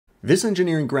This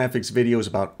engineering graphics video is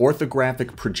about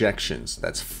orthographic projections,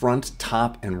 that's front,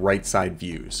 top, and right side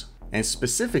views. And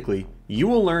specifically, you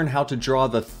will learn how to draw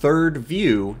the third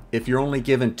view if you're only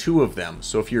given two of them.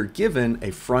 So if you're given a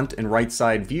front and right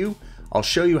side view, I'll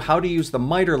show you how to use the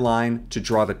miter line to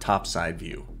draw the top side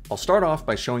view. I'll start off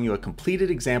by showing you a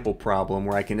completed example problem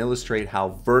where I can illustrate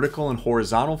how vertical and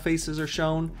horizontal faces are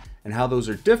shown and how those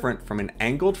are different from an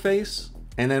angled face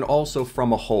and then also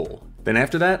from a hole. Then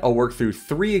after that, I'll work through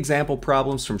 3 example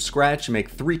problems from scratch and make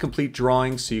 3 complete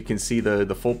drawings so you can see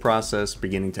the full process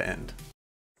beginning to end.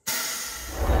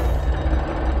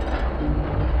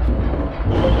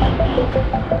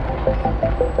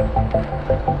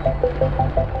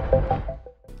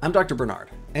 I'm Dr. Bernard,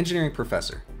 engineering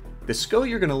professor. The skill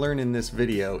you're going to learn in this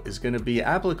video is going to be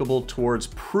applicable towards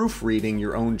proofreading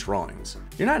your own drawings.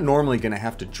 You're not normally going to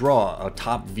have to draw a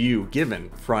top view given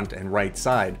front and right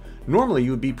side. Normally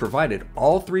you would be provided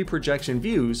all 3 projection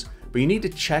views, but you need to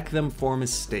check them for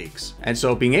mistakes. And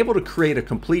so being able to create a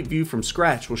complete view from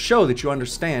scratch will show that you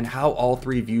understand how all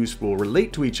 3 views will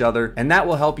relate to each other, and that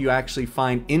will help you actually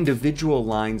find individual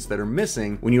lines that are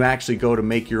missing when you actually go to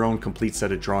make your own complete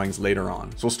set of drawings later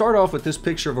on. So we'll start off with this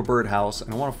picture of a birdhouse,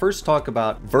 and I want to first talk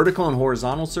about vertical and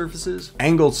horizontal surfaces,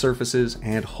 angled surfaces,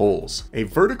 and holes. A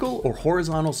vertical or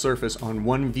horizontal surface on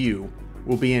one view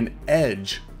will be an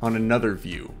edge on another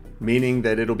view, meaning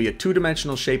that it'll be a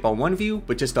 2-dimensional shape on one view,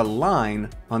 but just a line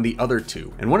on the other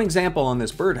 2. And one example on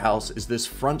this birdhouse is this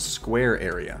front square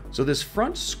area. So this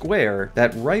front square,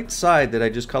 that right side that I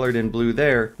just colored in blue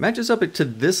there, matches up to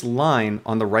this line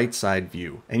on the right side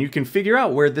view. And you can figure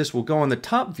out where this will go on the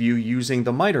top view using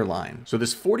the miter line. So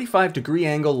this 45-degree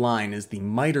angle line is the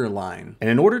miter line. And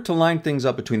in order to line things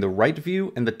up between the right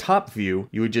view and the top view,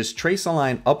 you would just trace a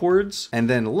line upwards and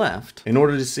then left in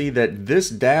order to see that this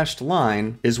dashed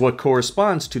line is what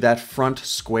corresponds to that front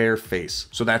square face.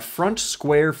 So that front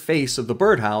square face of the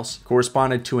birdhouse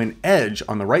corresponded to an edge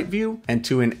on the right view and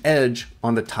to an edge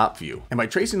on the top view. And by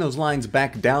tracing those lines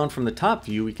back down from the top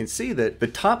view, we can see that the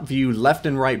top view left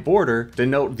and right border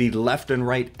denote the left and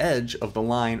right edge of the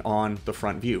line on the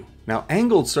front view. Now,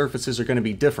 angled surfaces are going to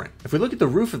be different. If we look at the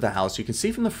roof of the house, you can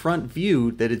see from the front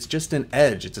view that it's just an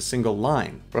edge, it's a single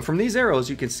line. But from these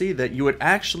arrows, you can see that you would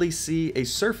actually see a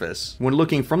surface when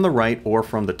looking from the right or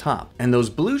from the top. And those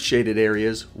blue shaded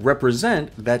areas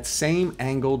represent that same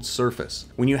angled surface.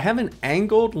 When you have an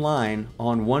angled line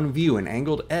on one view, an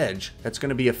angled edge, that's going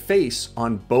to be a face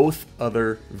on both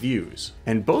other views.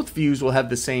 And both views will have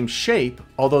the same shape,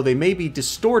 although they may be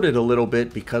distorted a little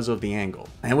bit because of the angle.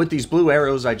 And with these blue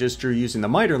arrows I just drew using the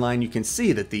miter line, you can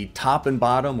see that the top and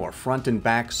bottom or front and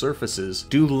back surfaces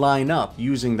do line up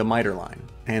using the miter line.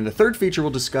 And the third feature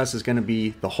we'll discuss is going to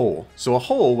be the hole. So a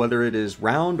hole, whether it is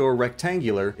round or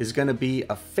rectangular, is going to be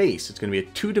a face. It's going to be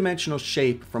a 2-dimensional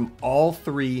shape from all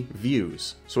 3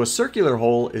 views. So a circular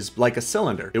hole is like a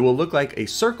cylinder. It will look like a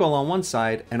circle on one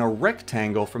side and a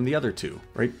rectangle from the other 2,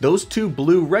 right? Those 2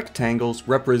 blue rectangles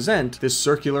represent this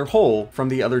circular hole from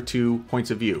the other 2 points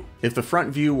of view. If the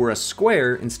front view were a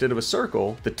square instead of a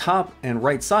circle, the top and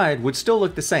right side would still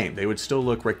look the same. They would still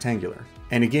look rectangular.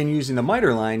 And again, using the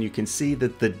miter line, you can see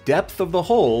that the depth of the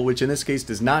hole, which in this case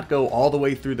does not go all the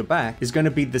way through the back, is going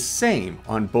to be the same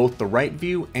on both the right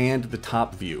view and the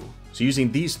top view. So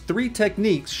using these 3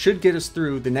 techniques should get us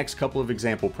through the next couple of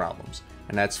example problems.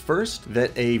 And that's first,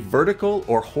 that a vertical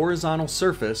or horizontal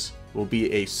surface will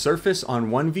be a surface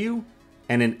on one view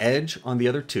and an edge on the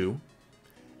other 2.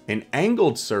 An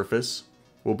angled surface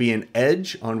will be an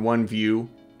edge on one view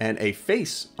and a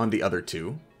face on the other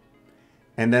 2.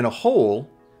 And then a hole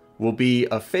will be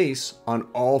a face on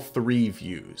all 3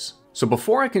 views. So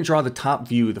before I can draw the top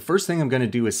view, the first thing I'm going to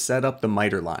do is set up the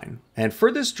miter line. And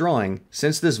for this drawing,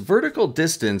 since this vertical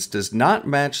distance does not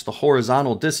match the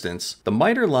horizontal distance, the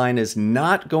miter line is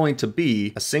not going to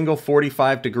be a single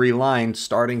 45-degree line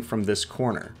starting from this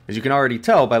corner. As you can already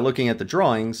tell by looking at the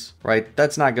drawings, right,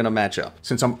 that's not going to match up.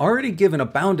 Since I'm already given a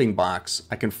bounding box,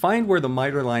 I can find where the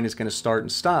miter line is going to start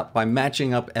and stop by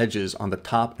matching up edges on the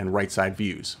top and right side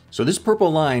views. So this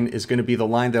purple line is going to be the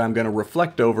line that I'm going to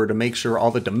reflect over to make sure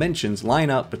all the dimensions line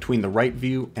up between the right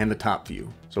view and the top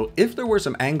view. So if there were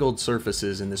some angled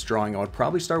surfaces in this drawing, I would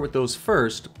probably start with those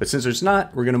first, but since there's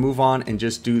not, we're going to move on and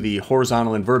just do the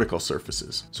horizontal and vertical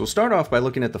surfaces. So we'll start off by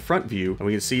looking at the front view, and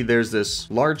we can see there's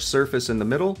this large surface in the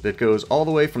middle that goes all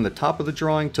the way from the top of the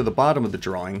drawing to the bottom of the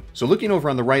drawing. So looking over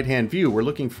on the right-hand view, we're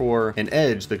looking for an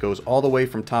edge that goes all the way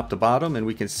from top to bottom, and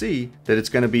we can see that it's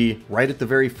going to be right at the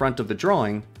very front of the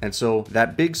drawing, and so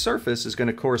that big surface is going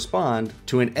to correspond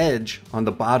to an edge on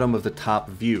the bottom of the top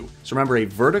view. So remember, a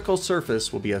vertical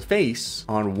surface will will be a face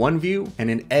on one view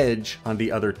and an edge on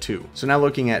the other two. So now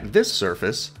looking at this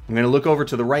surface, I'm going to look over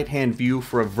to the right-hand view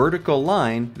for a vertical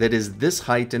line that is this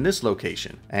height in this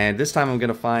location. And this time I'm going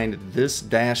to find this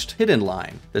dashed hidden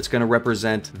line that's going to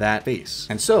represent that face.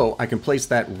 And so I can place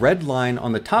that red line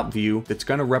on the top view that's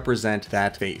going to represent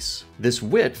that face. This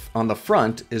width on the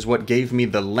front is what gave me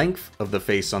the length of the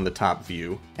face on the top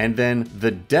view, and then the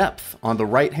depth on the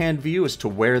right-hand view as to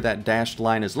where that dashed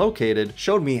line is located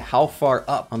showed me how far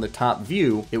up on the top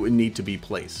view it would need to be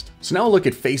placed. So now we'll look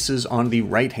at faces on the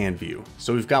right-hand view.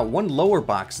 So we've got one lower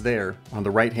box there on the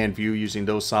right-hand view using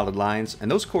those solid lines, and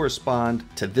those correspond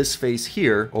to this face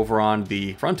here over on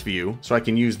the front view. So I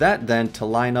can use that then to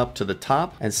line up to the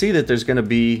top and see that there's going to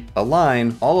be a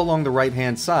line all along the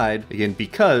right-hand side, again,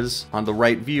 because on the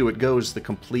right view it goes the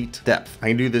complete depth. I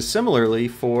can do this similarly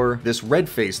for this red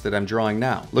face that I'm drawing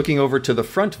now. Looking over to the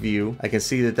front view, I can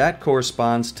see that that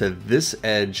corresponds to this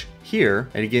edge here,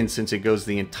 and again, since it goes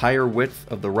the entire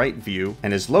width of the right view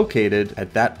and is located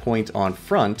at that point on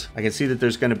front, I can see that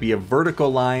there's going to be a vertical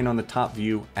line on the top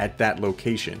view at that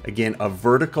location. Again, a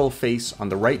vertical face on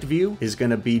the right view is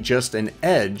going to be just an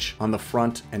edge on the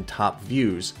front and top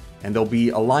views, and they'll be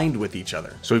aligned with each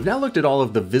other. So we've now looked at all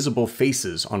of the visible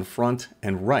faces on front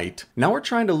and right. Now we're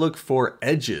trying to look for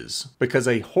edges, because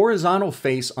a horizontal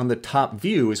face on the top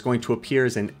view is going to appear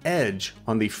as an edge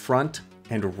on the front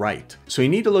and right. So you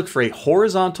need to look for a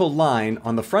horizontal line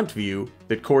on the front view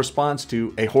that corresponds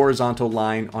to a horizontal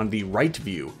line on the right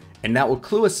view. And that will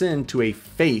clue us in to a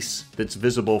face that's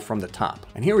visible from the top.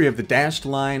 And here we have the dashed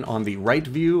line on the right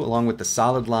view along with the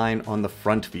solid line on the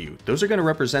front view. Those are going to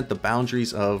represent the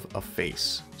boundaries of a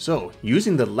face. So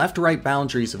using the left-right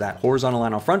boundaries of that horizontal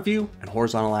line on front view and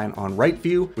horizontal line on right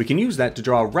view, we can use that to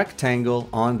draw a rectangle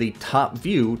on the top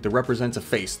view that represents a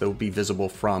face that will be visible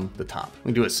from the top. We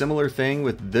can do a similar thing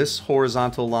with this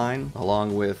horizontal line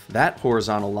along with that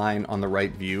horizontal line on the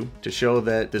right view to show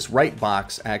that this right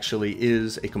box actually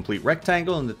is a complete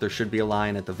rectangle and that there should be a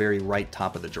line at the very right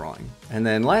top of the drawing. And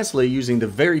then lastly, using the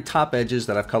very top edges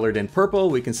that I've colored in purple,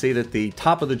 we can see that the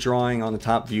top of the drawing on the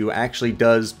top view actually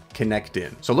does connect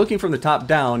in. So looking from the top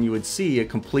down, you would see a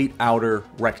complete outer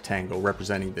rectangle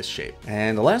representing this shape.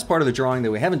 And the last part of the drawing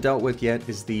that we haven't dealt with yet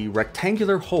is the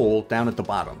rectangular hole down at the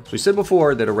bottom. So we said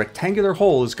before that a rectangular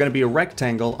hole is going to be a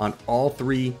rectangle on all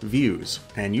three views.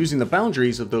 And using the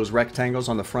boundaries of those rectangles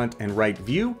on the front and right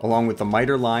view, along with the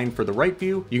miter line for the right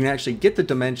view, you can actually get the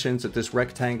dimensions that this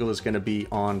rectangle is going to be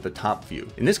on the top view.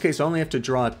 In this case, I only have to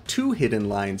draw 2 hidden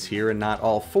lines here and not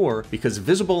all 4, because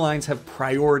visible lines have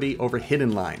priority over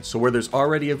hidden lines. So where there's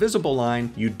already a visible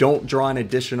line, you don't draw an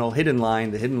additional hidden line.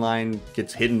 The hidden line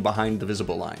gets hidden behind the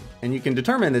visible line. And you can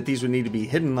determine that these would need to be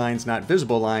hidden lines, not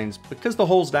visible lines, because the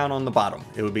hole's down on the bottom.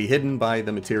 It would be hidden by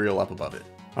the material up above it.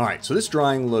 Alright, so this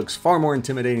drawing looks far more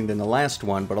intimidating than the last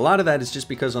one, but a lot of that is just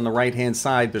because on the right-hand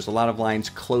side there's a lot of lines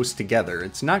close together.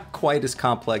 It's not quite as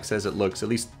complex as it looks, at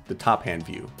least the top-hand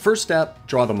view. First step,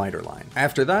 draw the miter line.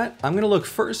 After that, I'm going to look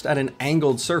first at an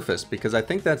angled surface, because I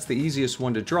think that's the easiest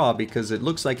one to draw because it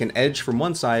looks like an edge from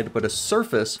one side but a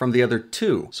surface from the other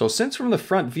two. So since from the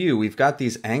front view we've got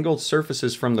these angled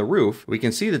surfaces from the roof, we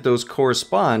can see that those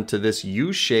correspond to this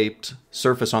U-shaped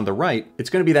surface on the right. It's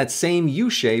going to be that same U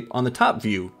shape on the top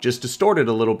view, just distorted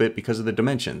a little bit because of the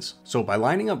dimensions. So by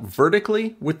lining up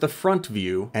vertically with the front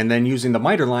view and then using the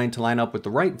miter line to line up with the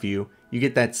right view, you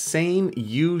get that same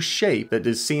U shape that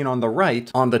is seen on the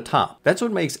right on the top. That's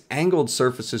what makes angled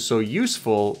surfaces so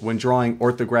useful when drawing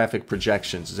orthographic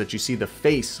projections, is that you see the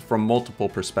face from multiple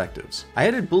perspectives. I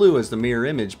added blue as the mirror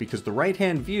image because the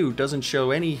right-hand view doesn't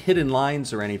show any hidden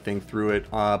lines or anything through it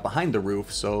behind the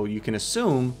roof, so you can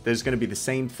assume there's going to be the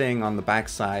same thing on the back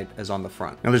side as on the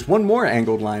front. Now there's one more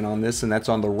angled line on this, and that's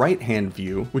on the right-hand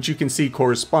view, which you can see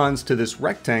corresponds to this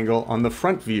rectangle on the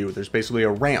front view. There's basically a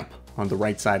ramp on the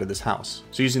right side of this house.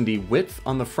 So using the width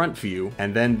on the front view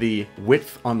and then the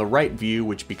width on the right view,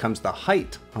 which becomes the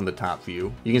height on the top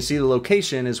view, you can see the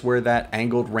location is where that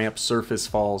angled ramp surface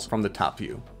falls from the top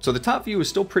view. So the top view is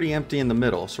still pretty empty in the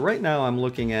middle. So right now I'm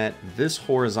looking at this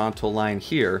horizontal line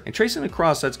here, and tracing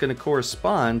across, that's going to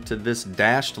correspond to this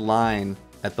dashed line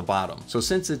at the bottom. So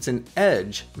since it's an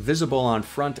edge visible on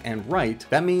front and right,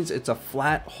 that means it's a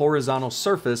flat horizontal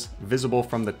surface visible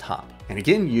from the top. And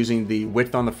again, using the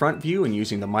width on the front view and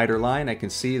using the miter line, I can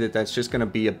see that that's just going to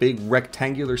be a big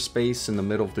rectangular space in the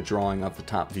middle of the drawing of the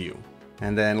top view.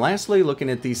 And then lastly, looking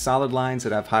at these solid lines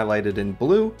that I've highlighted in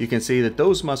blue, you can see that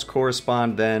those must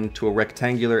correspond then to a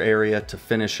rectangular area to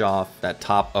finish off that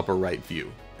top upper right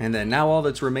view. And then now all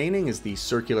that's remaining is the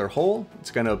circular hole.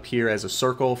 It's going to appear as a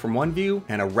circle from one view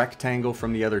and a rectangle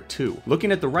from the other two.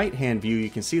 Looking at the right-hand view, you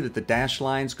can see that the dashed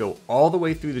lines go all the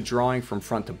way through the drawing from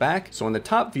front to back. So in the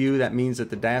top view, that means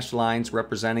that the dashed lines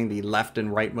representing the left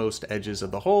and rightmost edges of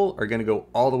the hole are going to go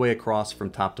all the way across from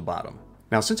top to bottom.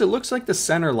 Now, since it looks like the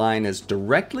center line is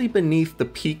directly beneath the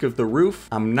peak of the roof,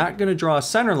 I'm not going to draw a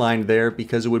center line there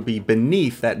because it would be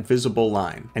beneath that visible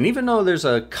line. And even though there's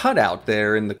a cutout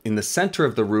there in the center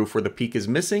of the roof where the peak is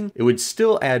missing, it would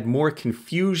still add more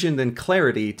confusion than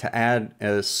clarity to add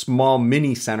a small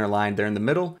mini center line there in the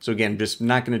middle. So again, just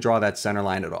not going to draw that center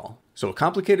line at all. So a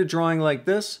complicated drawing like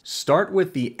this, start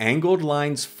with the angled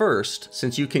lines first,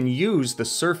 since you can use the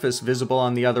surface visible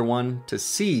on the other one to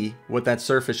see what that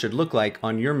surface should look like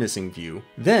on your missing view.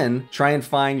 Then try and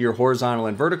find your horizontal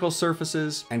and vertical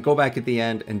surfaces and go back at the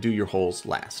end and do your holes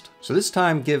last. So this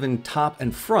time, given top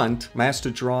and front, I'm asked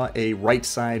to draw a right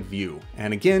side view.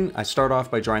 And again, I start off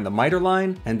by drawing the miter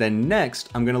line, and then next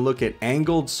I'm going to look at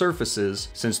angled surfaces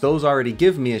since those already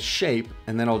give me a shape,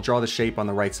 and then I'll draw the shape on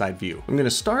the right side view. I'm going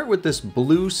to start with this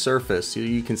blue surface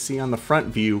you can see on the front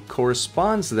view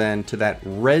corresponds then to that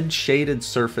red shaded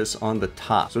surface on the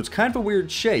top. So it's kind of a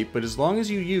weird shape, but as long as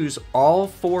you use all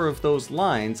four of those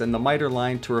lines and the miter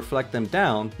line to reflect them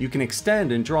down, you can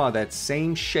extend and draw that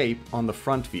same shape on the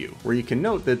front view, where you can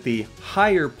note that the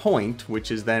higher point, which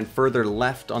is then further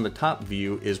left on the top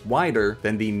view, is wider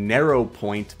than the narrow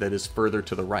point that is further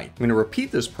to the right. I'm going to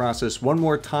repeat this process one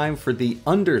more time for the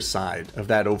underside of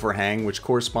that overhang, which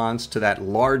corresponds to that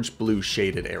large blue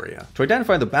shaded area. To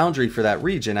identify the boundary for that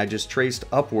region, I just traced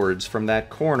upwards from that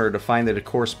corner to find that it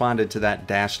corresponded to that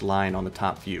dashed line on the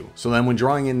top view. So then when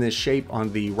drawing in this shape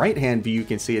on the right hand view, you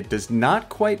can see it does not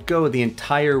quite go the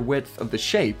entire width of the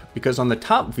shape, because on the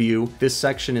top view, this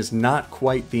section is not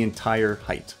quite the entire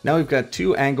height. Now we've got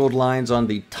two angled lines on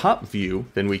the top view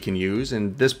then we can use,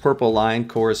 and this purple line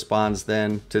corresponds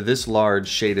then to this large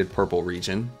shaded purple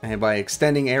region. And by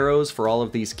extending arrows for all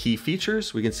of these key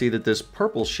features, we can see that this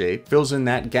purple shape fills in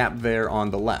that gap there on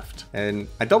the left. And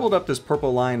I doubled up this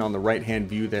purple line on the right hand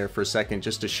view there for a second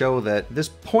just to show that this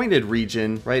pointed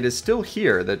region, right, is still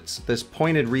here. That's this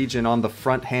pointed region on the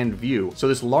front hand view. So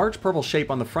this large purple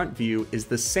shape on the front view is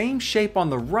the same shape on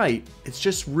the right. It's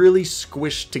just really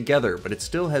squished together, but it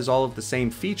still has all of the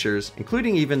same features,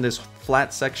 including even this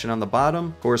flat section on the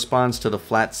bottom corresponds to the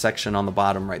flat section on the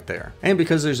bottom right there. And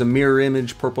because there's a mirror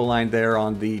image purple line there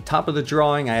on the top of the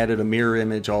drawing, I added a mirror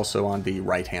image also on the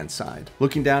right hand side.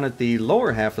 Looking down at the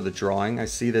lower half of the drawing, I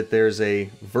see that there's a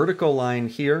vertical line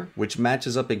here, which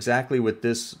matches up exactly with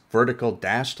this vertical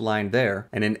dashed line there,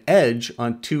 and an edge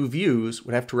on two views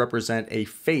would have to represent a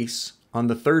face on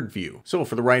the third view. So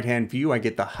for the right hand view, I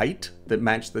get the height that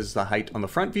matches the height on the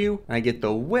front view, and I get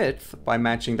the width by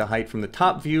matching the height from the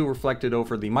top view reflected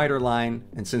over the miter line.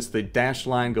 And since the dashed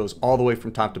line goes all the way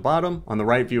from top to bottom, on the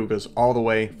right view it goes all the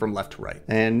way from left to right.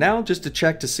 And now just to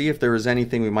check to see if there was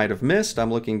anything we might have missed,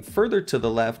 I'm looking further to the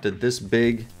left at this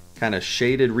big kind of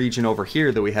shaded region over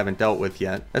here that we haven't dealt with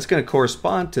yet. That's going to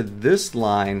correspond to this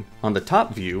line on the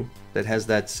top view that has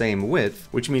that same width,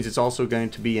 which means it's also going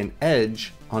to be an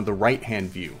edge on the right hand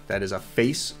view. That is a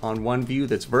face on one view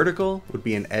that's vertical, would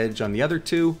be an edge on the other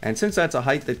two. And since that's a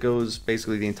height that goes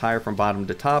basically the entire from bottom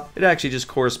to top, it actually just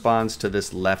corresponds to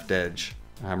this left edge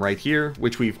right here,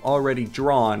 which we've already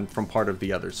drawn from part of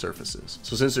the other surfaces.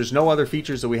 So since there's no other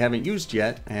features that we haven't used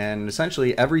yet, and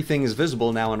essentially everything is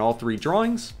visible now in all three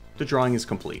drawings, the drawing is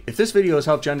complete. If this video has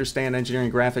helped you understand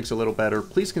engineering graphics a little better,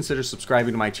 please consider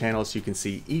subscribing to my channel so you can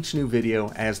see each new video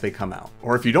as they come out.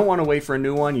 Or if you don't want to wait for a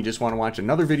new one, you just want to watch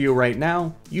another video right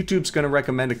now, YouTube's going to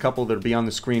recommend a couple that'll be on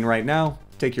the screen right now.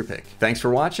 Take your pick. Thanks for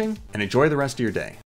watching, and enjoy the rest of your day.